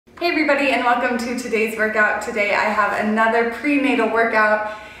Hey everybody, and welcome to today's workout. Today I have another prenatal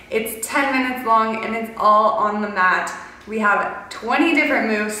workout. It's 10 minutes long and it's all on the mat. We have 20 different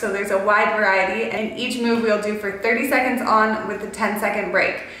moves, so there's a wide variety, and each move we'll do for 30 seconds on with a 10-second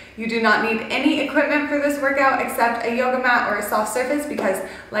break. You do not need any equipment for this workout except a yoga mat or a soft surface because,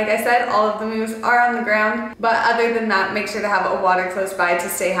 like I said, all of the moves are on the ground. But other than that, make sure to have a water close by to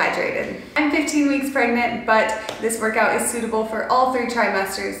stay hydrated. I'm 15 weeks pregnant, but this workout is suitable for all 3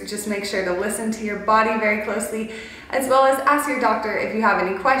 trimesters. Just make sure to listen to your body very closely, as well as ask your doctor if you have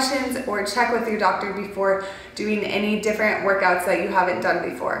any questions or check with your doctor before doing any different workouts that you haven't done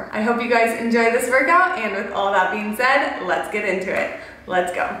before. I hope you guys enjoy this workout, and with all that being said, let's get into it.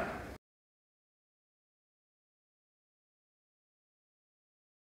 Let's go.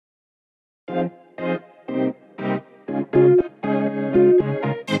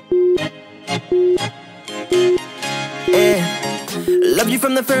 Loved you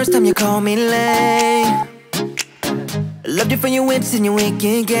from the first time you called me late. Loved you for your wits and your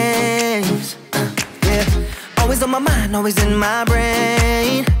wicked games. Always on my mind, always in my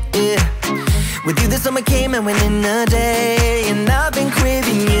brain. With you the summer came and went in a day, and I've been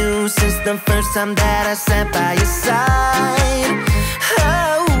craving you since the first time that I sat by your side.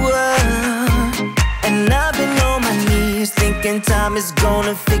 And I've been on my knees thinking time is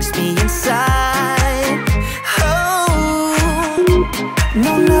gonna fix me inside.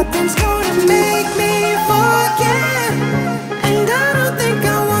 No, nothing's gonna make me forget, and I don't think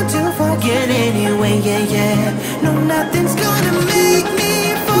I want to forget anyway, No, nothing's gonna make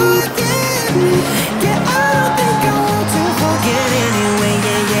me forget, I don't think I want to forget anyway,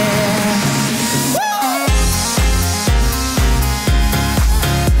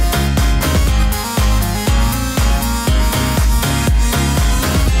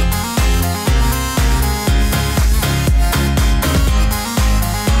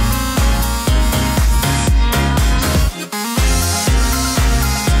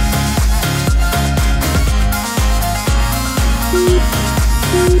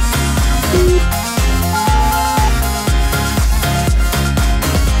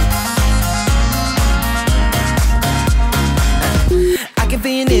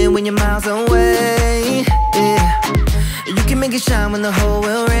 when you're miles away, You can make it shine when the whole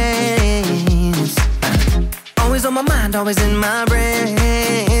world rains. Always on my mind, always in my brain.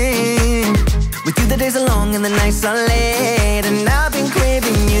 With you the days are long and the nights are late, and I've been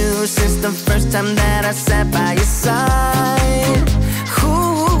craving you since the first time that I sat by your side.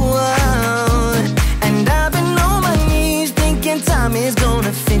 And I've been on my knees thinking time is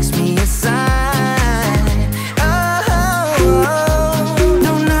gonna fix me inside.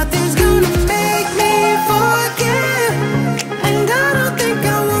 No, nothing's gonna make me forget, and I don't think I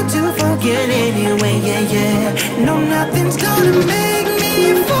want to forget anyway,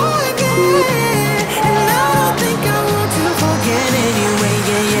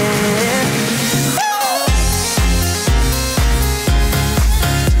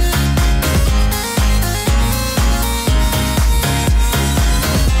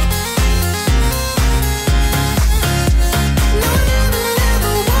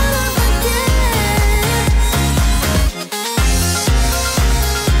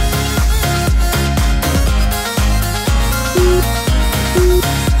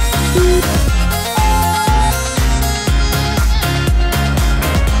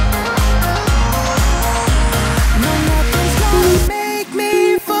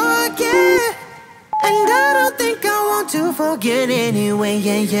 forget anyway,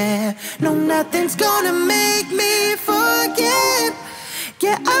 No, nothing's gonna make me forget,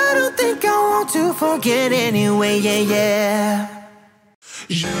 I don't think I want to forget anyway,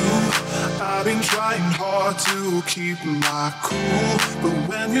 I've been trying hard to keep my cool, but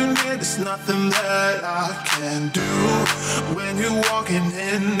when you're near, there's nothing that I can do. When you're walking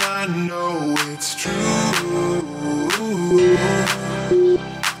in, I know it's true.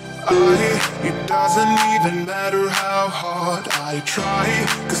 It doesn't even matter how hard I try,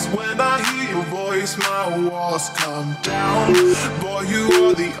 'cause when I hear your voice, my walls come down. Boy, you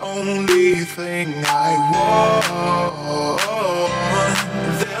are the only thing I want.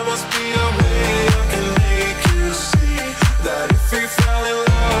 There must be a way I can make you see that if we fell in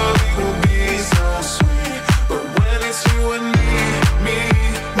love, it will be so sweet. But when it's you and me,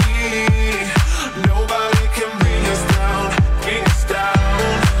 nobody can bring us down, bring us down.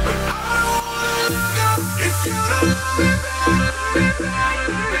 If you don't love me back,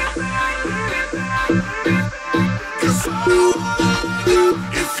 'cause I don't love you.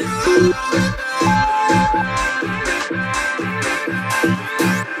 If you don't love me back,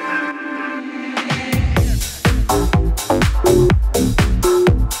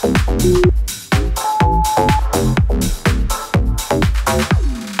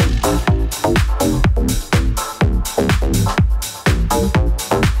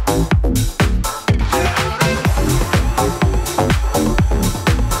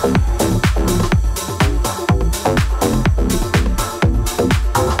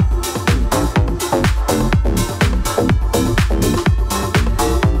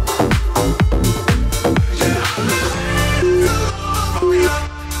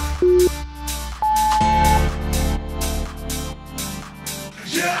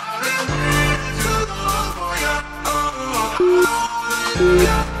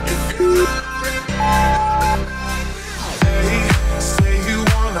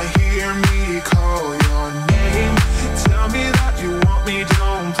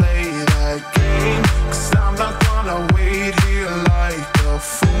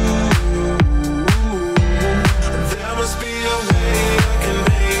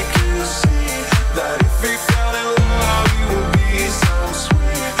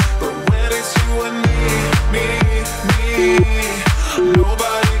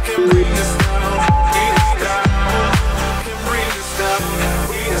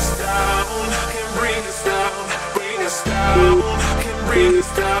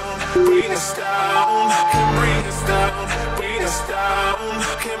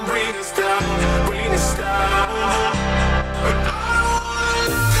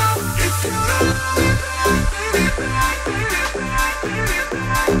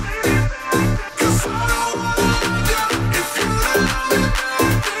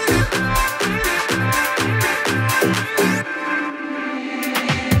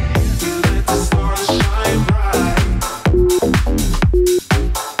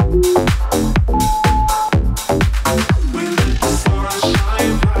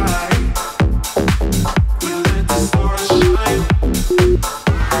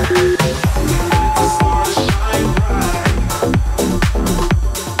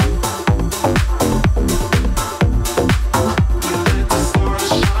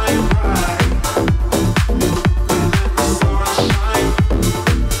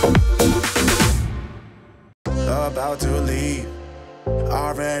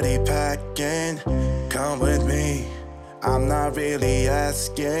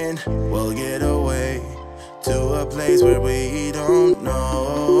 We'll get away to a place where we don't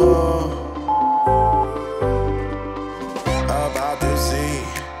know. About to see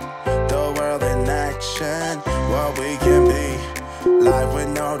the world in action, what we can be, life with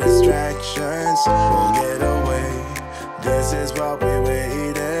no distractions. We'll get away, this is what we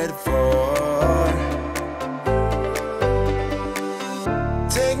waited for.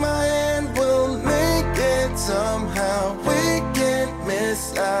 Take my hand, we'll make it somehow. We can't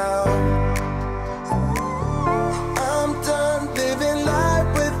miss out. I'm done living life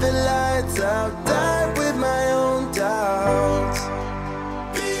with the lights out. Die with my own doubts.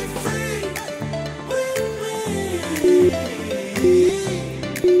 Be free with me.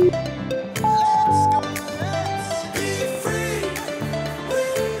 Let's go, let's be free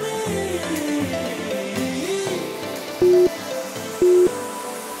with me.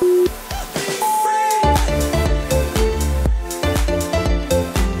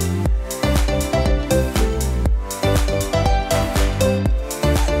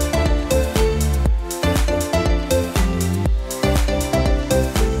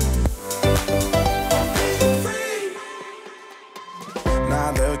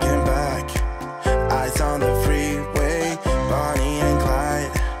 Not looking back, eyes on the freeway, Bonnie and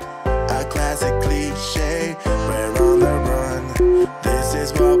Clyde, a classic cliche. We're on the run, this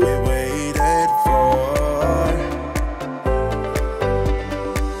is what we waited for.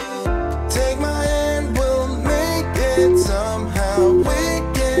 Take my hand, we'll make it somehow. We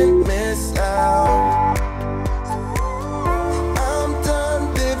can't miss out. I'm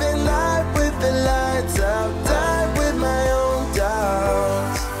done living life with the lights out. Die with my own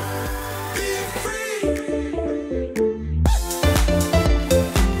doubts. Be free. Be free with me.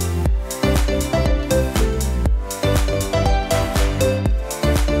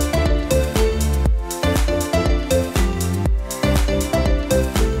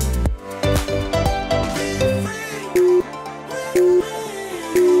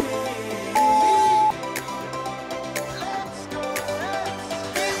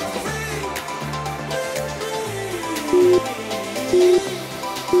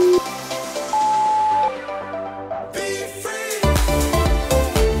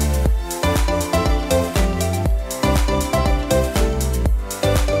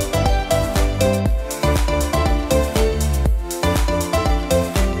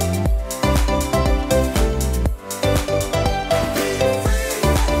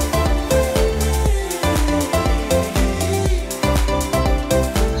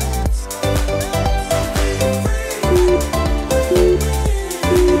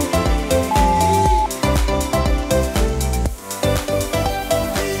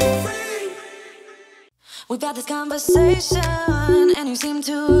 We've had this conversation, and you seem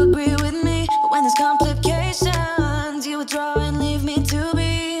to agree with me. But when there's complications, you withdraw and leave me to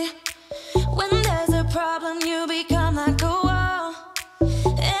be. When there's a problem, you become like a wall.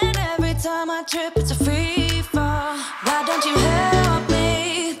 And every time I trip, it's a free fall. Why don't you help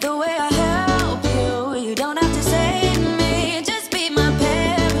me the way I help you? You don't have to save me, just be my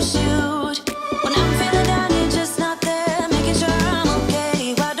parachute. When I'm feeling down, you're just not there, making sure I'm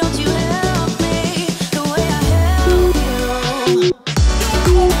okay. Why don't you help me the way I help you?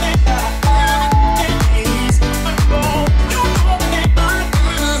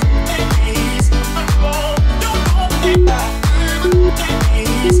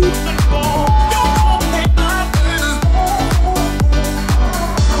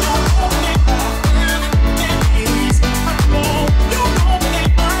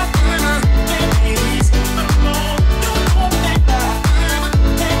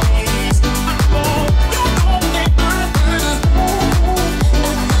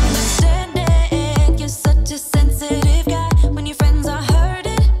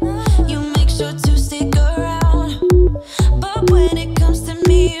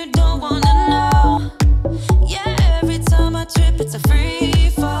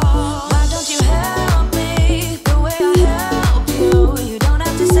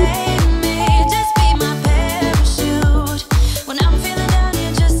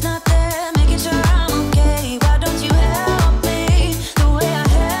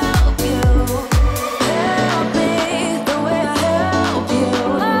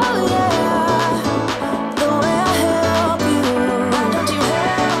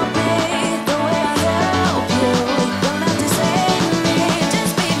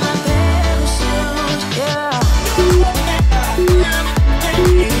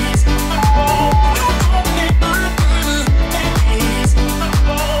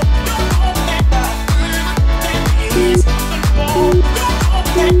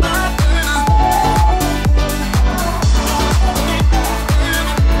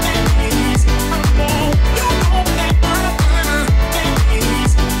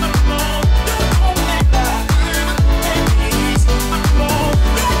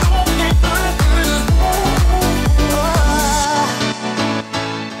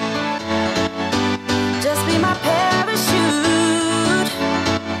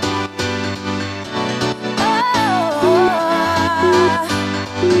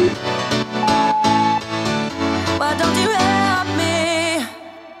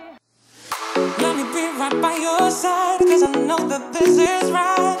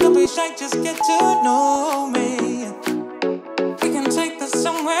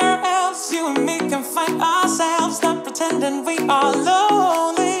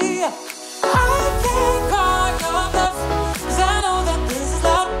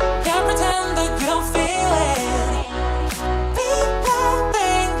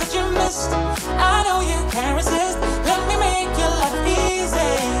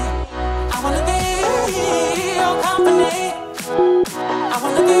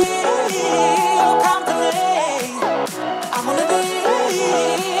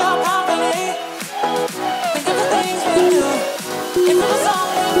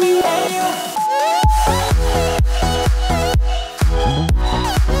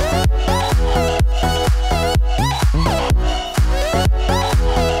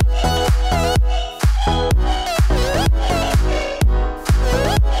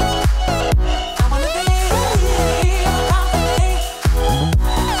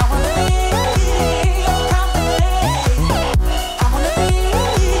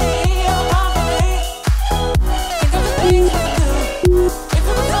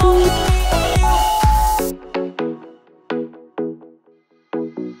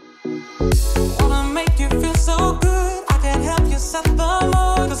 One